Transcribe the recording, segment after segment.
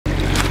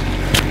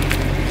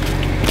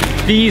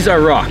These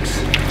are rocks.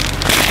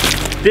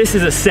 This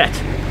is a set.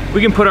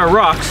 We can put our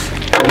rocks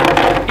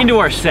into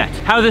our set.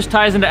 How this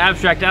ties into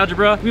abstract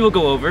algebra, we will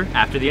go over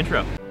after the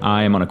intro.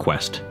 I am on a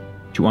quest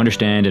to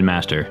understand and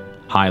master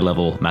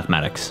high-level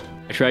mathematics.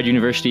 I tried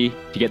university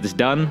to get this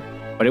done,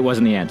 but it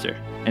wasn't the answer.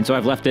 And so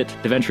I've left it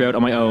to venture out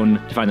on my own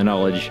to find the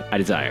knowledge I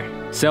desire.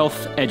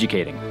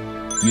 Self-educating,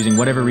 using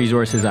whatever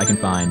resources I can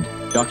find,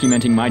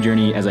 documenting my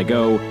journey as I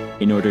go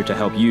in order to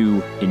help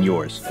you in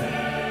yours.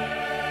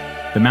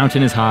 The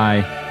mountain is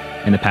high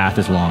and the path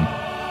is long.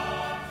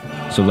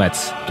 So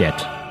let's get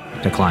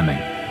to climbing.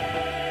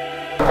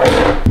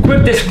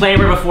 Quick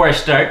disclaimer before I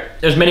start.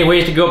 There's many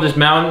ways to go up this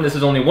mountain. This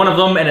is only one of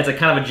them, and it's a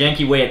kind of a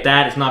janky way at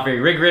that. It's not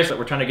very rigorous, but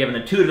we're trying to give an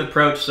intuitive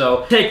approach,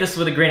 so take this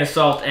with a grain of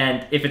salt,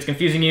 and if it's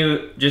confusing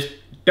you, just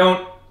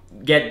don't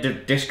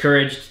get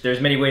discouraged.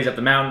 There's many ways up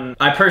the mountain.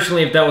 I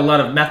personally have dealt with a lot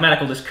of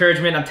mathematical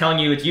discouragement. I'm telling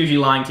you, it's usually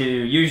lying to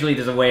you. Usually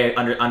there's a way of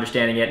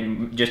understanding it,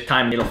 and just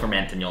time it'll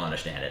ferment and you'll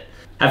understand it.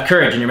 Have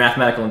courage in your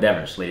mathematical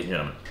endeavors, ladies and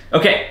gentlemen.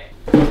 Okay.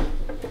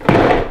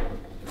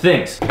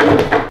 Things.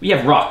 We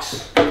have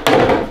rocks.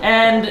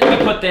 And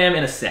we put them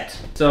in a set.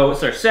 So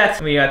it's our set,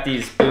 and we got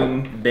these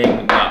boom,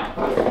 bing,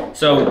 bop.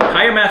 So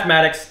higher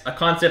mathematics, a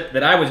concept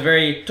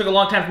that took a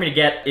long time for me to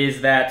get,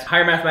 is that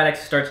higher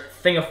mathematics starts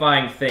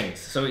thingifying things.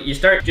 So you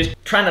start just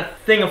trying to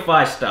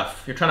thingify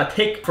stuff. You're trying to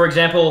take, for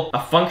example,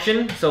 a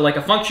function. So like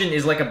a function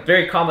is like a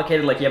very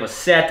complicated, like you have a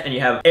set and you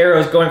have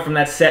arrows going from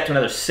that set to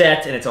another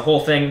set, and it's a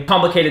whole thing,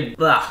 complicated,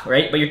 blah,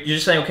 right? But you're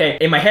just saying, okay,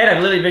 in my head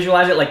I've literally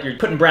visualized it like you're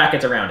putting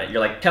brackets around it.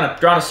 You're like kind of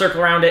drawing a circle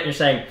around it and you're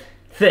saying,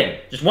 thing,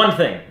 just one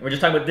thing. We're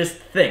just talking about this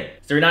thing.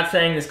 So you're not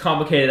saying this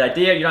complicated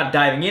idea, you're not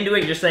diving into it,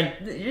 you're just saying,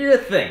 you're a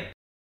thing.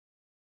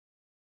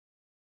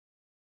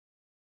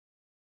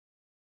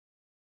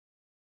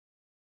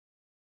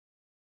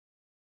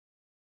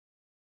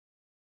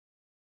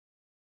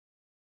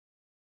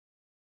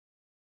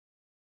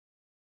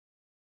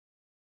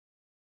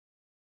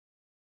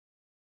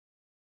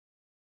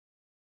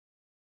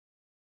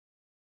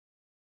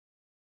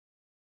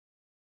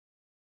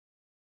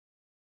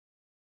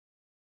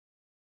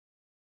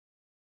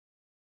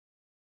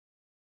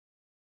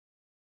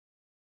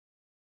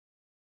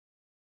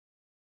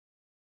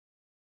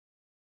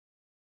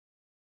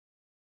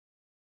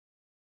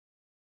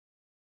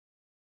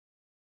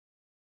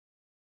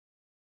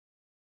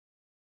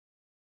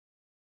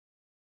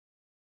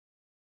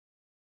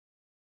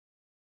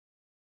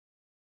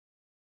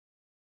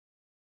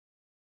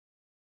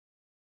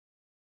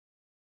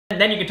 And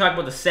then you can talk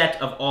about the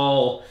set of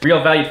all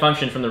real valued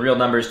functions from the real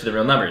numbers to the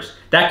real numbers.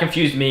 That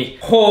confused me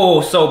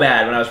so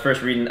bad when I was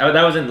first reading.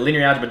 That was in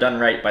Linear Algebra Done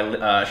Right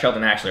by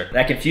Sheldon Axler.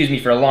 That confused me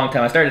for a long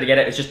time. I started to get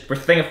it. It's just, we're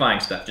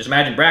thingifying stuff. Just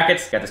imagine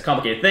brackets, got this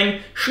complicated thing,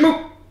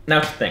 shmoop, now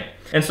it's a thing.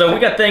 And so we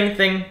got thing,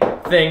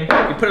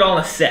 we put it all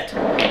in a set.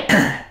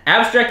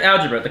 Abstract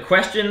algebra, the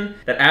question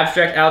that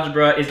abstract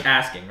algebra is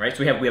asking, right? So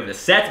we have the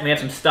set and we have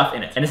some stuff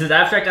in it. And this is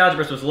abstract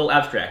algebra, so it's a little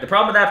abstract. The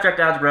problem with abstract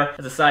algebra,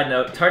 as a side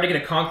note, it's hard to get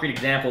a concrete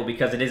example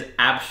because it is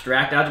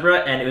abstract algebra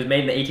and it was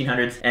made in the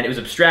 1800s and it was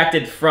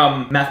abstracted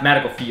from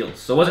mathematical fields.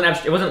 So it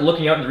wasn't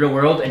looking out in the real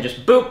world and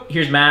just boop,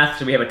 here's math.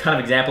 So we have a ton of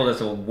examples as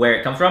to where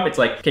it comes from. It's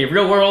like, okay,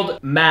 real world,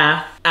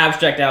 math,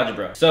 abstract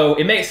algebra. So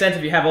it makes sense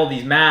if you have all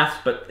these maths,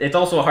 but it's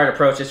also a hard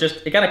approach.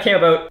 It kind of came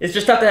about, it's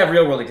just tough to have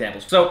real world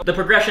examples. So the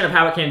progression of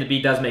how it came to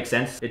be does make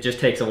sense. It just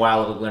takes a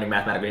while of learning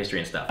mathematical history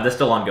and stuff. That's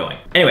still ongoing.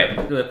 Anyway,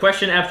 the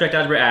question abstract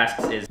algebra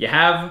asks is, you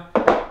have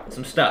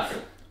some stuff.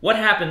 What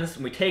happens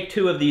when we take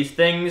two of these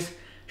things,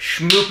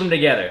 shmoop them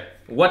together?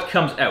 What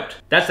comes out?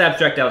 That's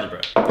abstract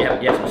algebra.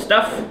 You have some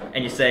stuff,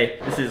 and you say,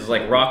 this is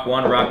like rock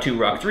 1, rock 2,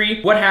 rock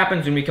 3. What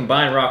happens when we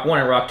combine rock 1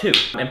 and rock 2?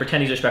 And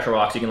pretend these are special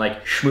rocks. You can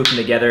like shmoop them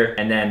together,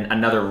 and then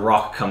another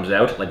rock comes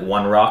out, like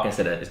one rock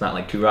instead of, it's not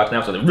like two rocks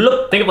now. So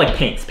think of like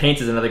paints. Paints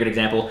is another good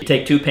example. You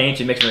take two paints,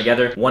 you mix them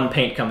together, one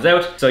paint comes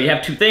out. So you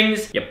have two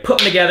things, you put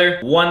them together,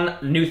 one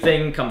new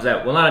thing comes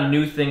out. Well, not a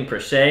new thing per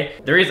se.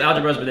 There is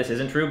algebras where this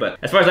isn't true, but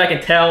as far as I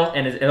can tell,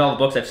 and in all the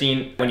books I've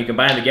seen, when you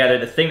combine them together,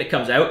 the thing that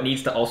comes out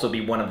needs to also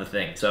be one of the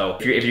things. So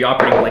if you're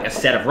operating like a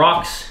set of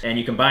rocks and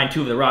you combine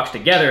two of the rocks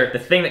together, the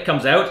thing that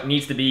comes out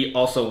needs to be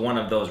also one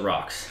of those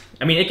rocks.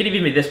 I mean, it could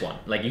even be this one.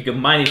 Like you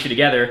combine these two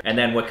together and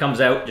then what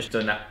comes out, just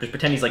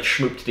pretend these like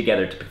shmooped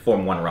together to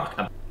form one rock.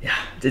 Yeah,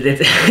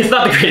 it's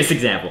not the greatest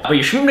example. But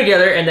you shmoop them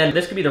together and then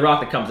this could be the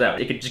rock that comes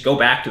out. It could just go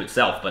back to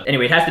itself. But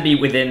anyway, it has to be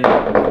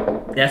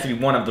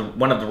one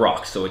of the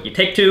rocks. So you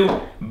take two,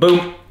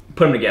 boom,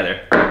 put them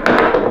together.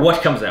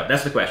 What comes out?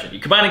 That's the question.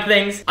 You're combining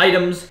things,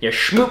 items, you're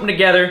shmooping them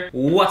together,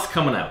 what's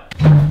coming out?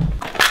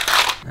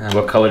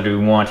 What color do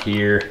we want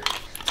here?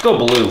 Let's go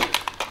blue.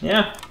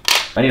 Yeah,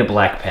 I need a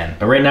black pen,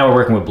 but right now we're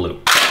working with blue.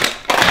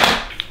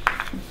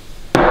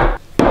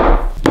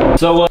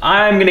 So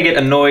I'm gonna get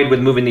annoyed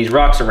with moving these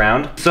rocks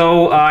around.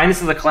 So, and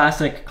this is a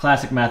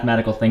classic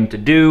mathematical thing to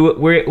do.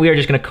 We are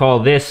just gonna call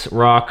this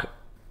rock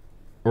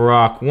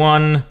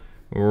 1,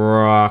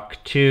 rock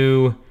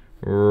 2,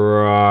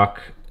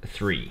 rock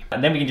 3.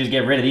 And then we can just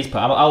get rid of these.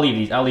 I'll leave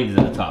these at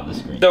the top of the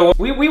screen. So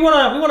we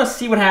wanna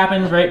see what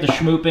happens, right? The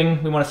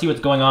schmooping. We wanna see what's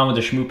going on with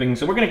the schmooping.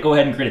 So we're gonna go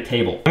ahead and create a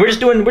table. And we're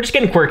just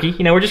getting quirky.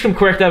 You know, we're just gonna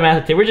correct that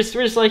math table. We're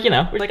just like, you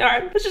know, we're like, all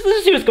right, let's just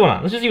see what's going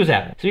on. Let's just see what's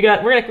happening. So we're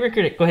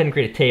gonna go ahead and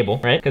create a table,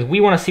 right? Because we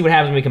wanna see what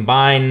happens when we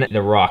combine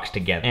the rocks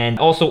together. And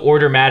also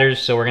order matters,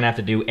 so we're gonna have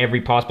to do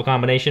every possible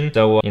combination.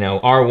 So, you know,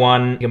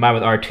 R1 combined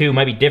with R2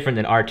 might be different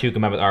than R2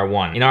 combined with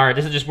R1.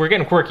 We're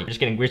getting quirky. We're just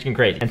getting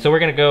crazy. And so we're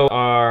gonna go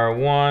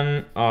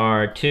R1,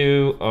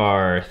 R2,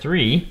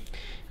 R3,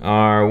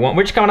 R1.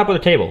 We're just coming up with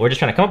a table. We're just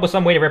trying to come up with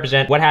some way to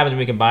represent what happens when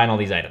we combine all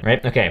these items,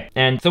 right? Okay.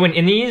 And so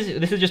in these,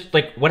 this is just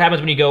like what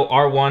happens when you go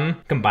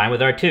R1 combined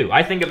with R2.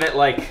 I think of it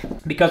like,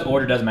 because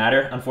order does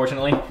matter,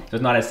 unfortunately, so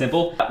it's not as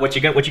simple. What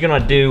you're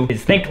gonna do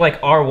is think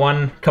like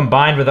R1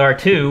 combined with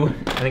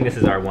R2. I think this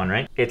is R1,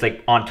 right? It's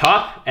like on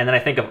top, and then I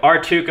think of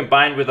R2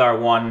 combined with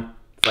R1.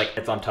 It's like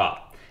it's on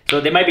top. So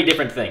they might be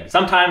different things.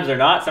 Sometimes they're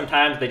not.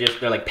 Sometimes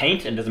they're like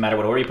paint, and it doesn't matter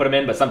what order you put them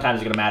in, but sometimes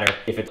it's gonna matter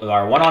if it's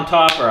R1 on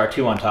top or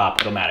R2 on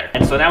top, it'll matter.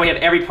 And so now we have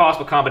every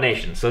possible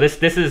combination. So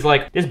this is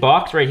like, this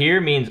box right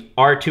here means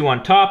R2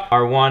 on top,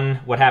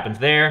 R1, what happens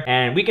there,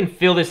 and we can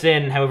fill this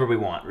in however we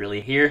want, really,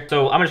 here.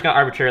 So I'm just gonna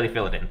arbitrarily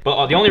fill it in.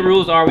 But the only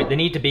rules are they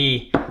need to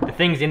be, the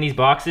things in these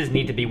boxes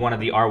need to be one of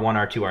the R1,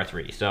 R2,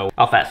 R3. So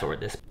I'll fast forward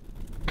this.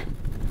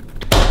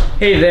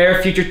 Hey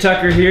there, Future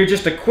Tucker here.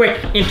 Just a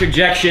quick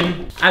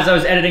interjection. As I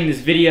was editing this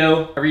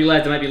video, I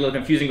realized it might be a little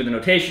confusing with the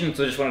notation,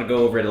 so I just wanted to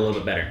go over it a little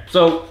bit better.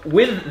 So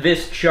with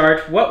this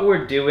chart, what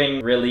we're doing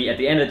really at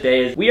the end of the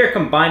day is we are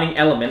combining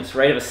elements,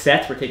 right, of a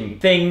set. We're taking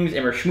things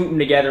and we're schmooping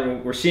together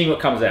and we're seeing what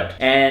comes out.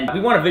 And we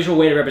want a visual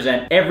way to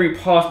represent every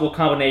possible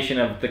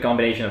combination of the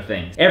combination of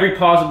things. Every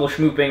possible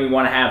schmooping, we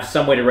want to have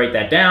some way to write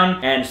that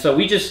down. And so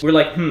we're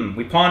like,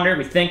 we ponder,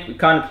 we think, we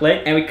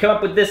contemplate, and we come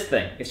up with this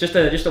thing. It's just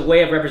a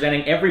way of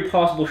representing every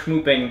possible schmooping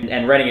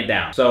and writing it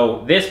down.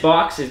 So this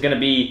box is going to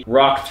be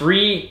rock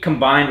 3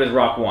 combined with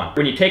rock 1.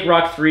 When you take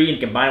rock 3 and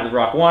combine it with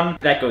rock 1,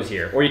 that goes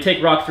here. Or you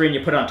take rock 3 and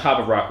you put it on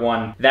top of rock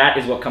 1, that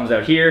is what comes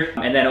out here.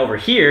 And then over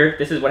here,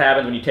 this is what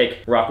happens when you take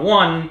rock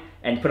 1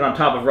 and put it on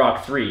top of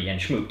rock 3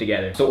 and schmoop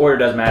together. So order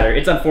does matter.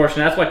 It's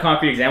unfortunate. That's why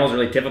concrete examples are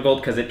really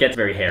difficult, because it gets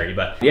very hairy,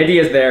 but the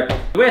idea is there.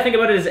 The way I think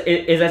about it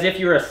is as if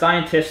you're a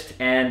scientist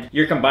and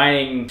you're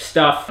combining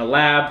stuff in a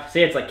lab.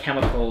 Say it's like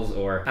chemicals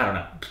or, I don't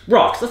know,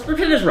 rocks. Let's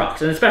pretend there's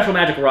rocks, and special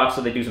magical rocks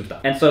so they do some stuff.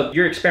 And so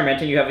you're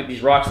experimenting, you have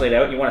these rocks laid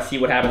out, and you want to see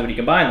what happens when you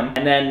combine them,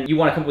 and then you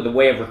want to come up with a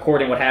way of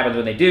recording what happens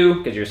when they do,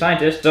 because you're a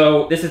scientist.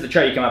 So this is the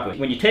chart you come up with.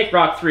 When you take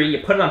rock 3,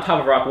 you put it on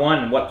top of rock 1,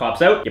 and what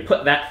pops out? You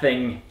put that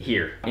thing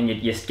here. And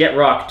you get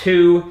rock 2,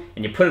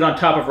 and you put it on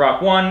top of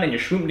rock 1, and you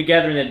schmoop them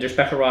together, and then they're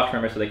special rocks,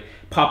 remember, so they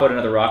pop out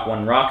another rock,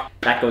 1 rock,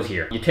 that goes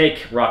here. You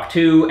take rock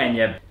 2, and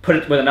you put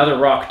it with another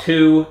rock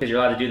 2, because you're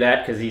allowed to do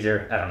that, because these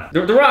are, I don't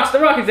know. The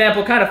rock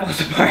example kind of falls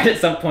apart at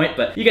some point,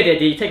 but you get the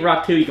idea. You take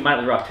rock 2, you combine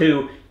it with rock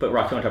 2, put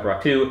rock 2 on top of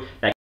rock 2,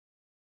 that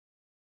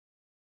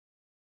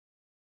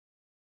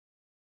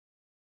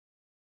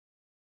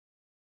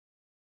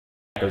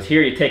goes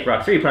here. You take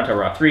rock 3, put on top of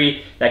rock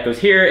 3, that goes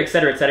here,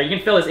 etc., etc. You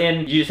can fill this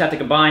in. You just have to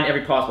combine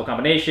every possible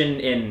combination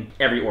in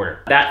every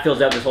order. That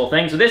fills out this whole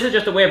thing. So this is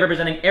just a way of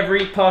representing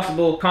every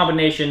possible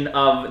combination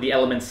of the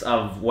elements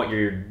of what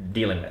you're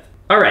dealing with.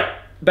 All right,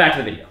 back to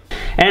the video.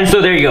 And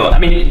so there you go. I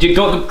mean, you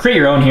go create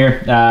your own here.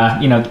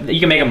 You know,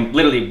 you can make them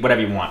literally whatever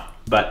you want.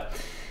 But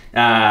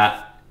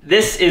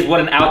this is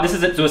what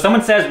so if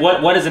someone says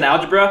what is an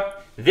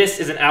algebra, this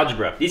is an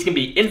algebra. These can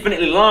be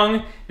infinitely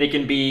long. They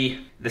can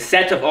be the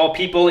set of all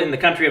people in the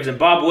country of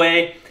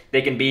Zimbabwe.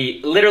 They can be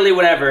literally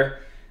whatever.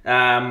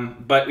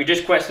 But we're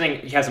just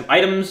questioning, you have some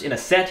items in a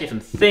set, you have some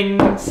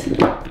things,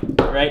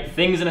 right?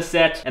 Things in a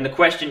set. And the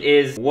question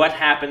is, what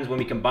happens when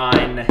we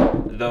combine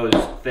those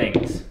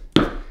things,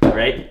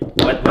 right?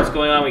 What's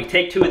going on? We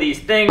take two of these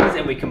things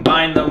and we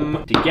combine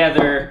them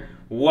together.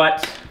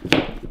 What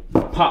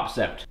pops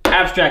out?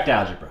 Abstract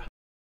algebra.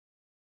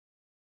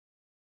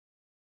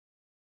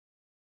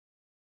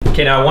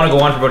 Okay, now I want to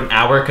go on for about an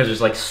hour because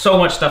there's like so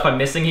much stuff I'm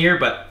missing here,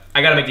 but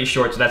I gotta make these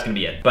short, so that's gonna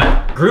be it.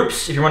 But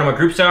groups, if you're wondering what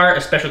groups are,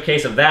 a special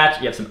case of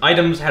that. You have some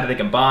items, how do they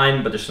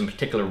combine, but there's some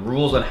particular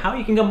rules on how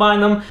you can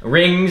combine them.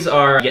 Rings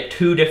are, you get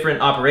two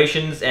different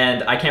operations,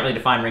 and I can't really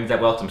define rings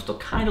that well, because I'm still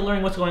kind of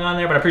learning what's going on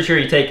there, but I'm pretty sure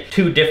you take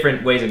two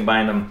different ways of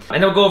combining them.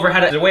 And then we'll go over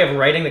there's a way of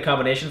writing the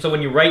combination. So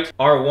when you write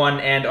R1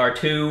 and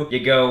R2,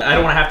 you go, I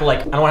don't wanna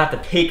have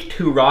to take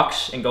two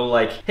rocks and go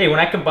like, hey, when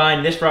I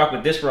combine this rock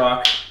with this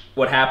rock,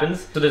 what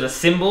happens? So there's a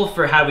symbol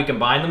for how we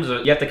combine them.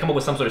 So you have to come up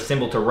with some sort of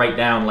symbol to write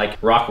down, like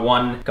rock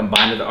 1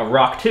 combined with a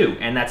rock 2.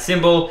 And that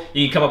symbol,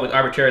 you can come up with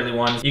arbitrarily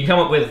ones. You can come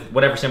up with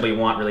whatever symbol you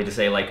want, really, to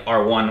say like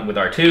R1 with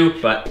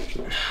R2, but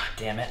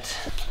damn it.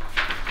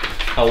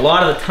 A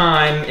lot of the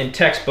time in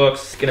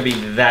textbooks, it's gonna be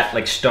that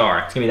like star.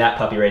 It's gonna be that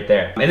puppy right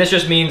there. And this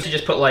just means you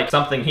just put like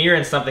something here,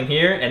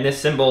 and this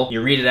symbol,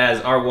 you read it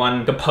as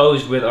R1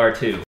 composed with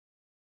R2.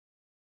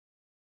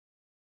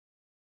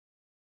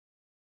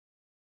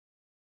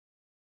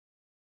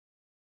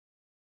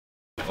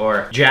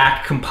 or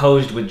Jack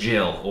composed with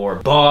Jill, or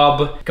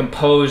Bob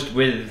composed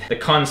with the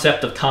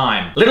concept of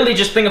time. Literally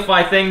just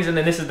thingify things, and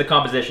then this is the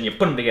composition. You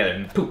put them together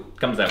and poof,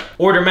 comes out.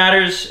 Order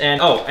matters, and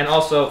oh, and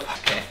also,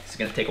 okay, it's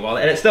gonna take a while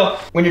to edit still.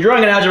 When you're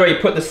drawing an algebra, you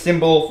put the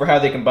symbol for how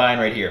they combine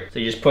right here. So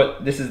you just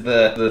put, this is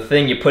the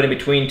thing you put in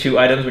between two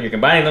items when you're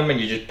combining them, and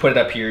you just put it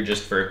up here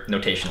just for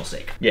notational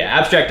sake. Yeah,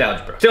 abstract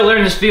algebra. Still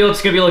learning this field,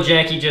 it's gonna be a little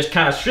janky, just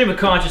kind of stream of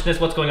consciousness,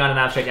 what's going on in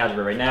abstract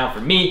algebra right now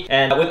for me.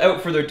 And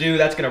without further ado,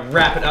 that's gonna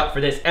wrap it up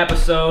for this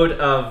episode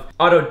of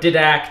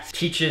Autodidact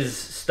Teaches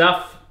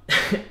Stuff.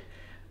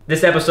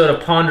 This episode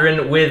of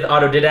Pondering with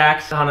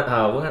Autodidact.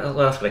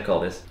 What else could I call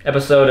this?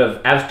 Episode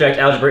of Abstract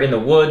Algebra in the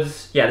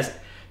Woods. Yeah,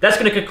 that's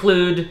gonna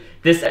conclude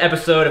this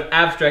episode of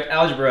Abstract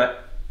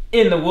Algebra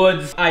in the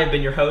Woods. I have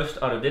been your host,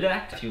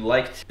 Autodidact. If you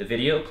liked the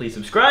video, please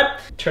subscribe.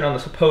 Turn on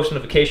the post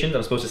notifications,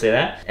 I'm supposed to say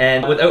that.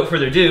 And without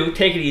further ado,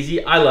 take it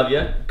easy, I love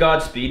you,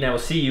 Godspeed, and I will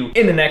see you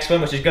in the next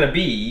one, which is gonna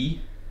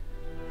be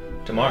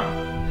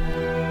tomorrow.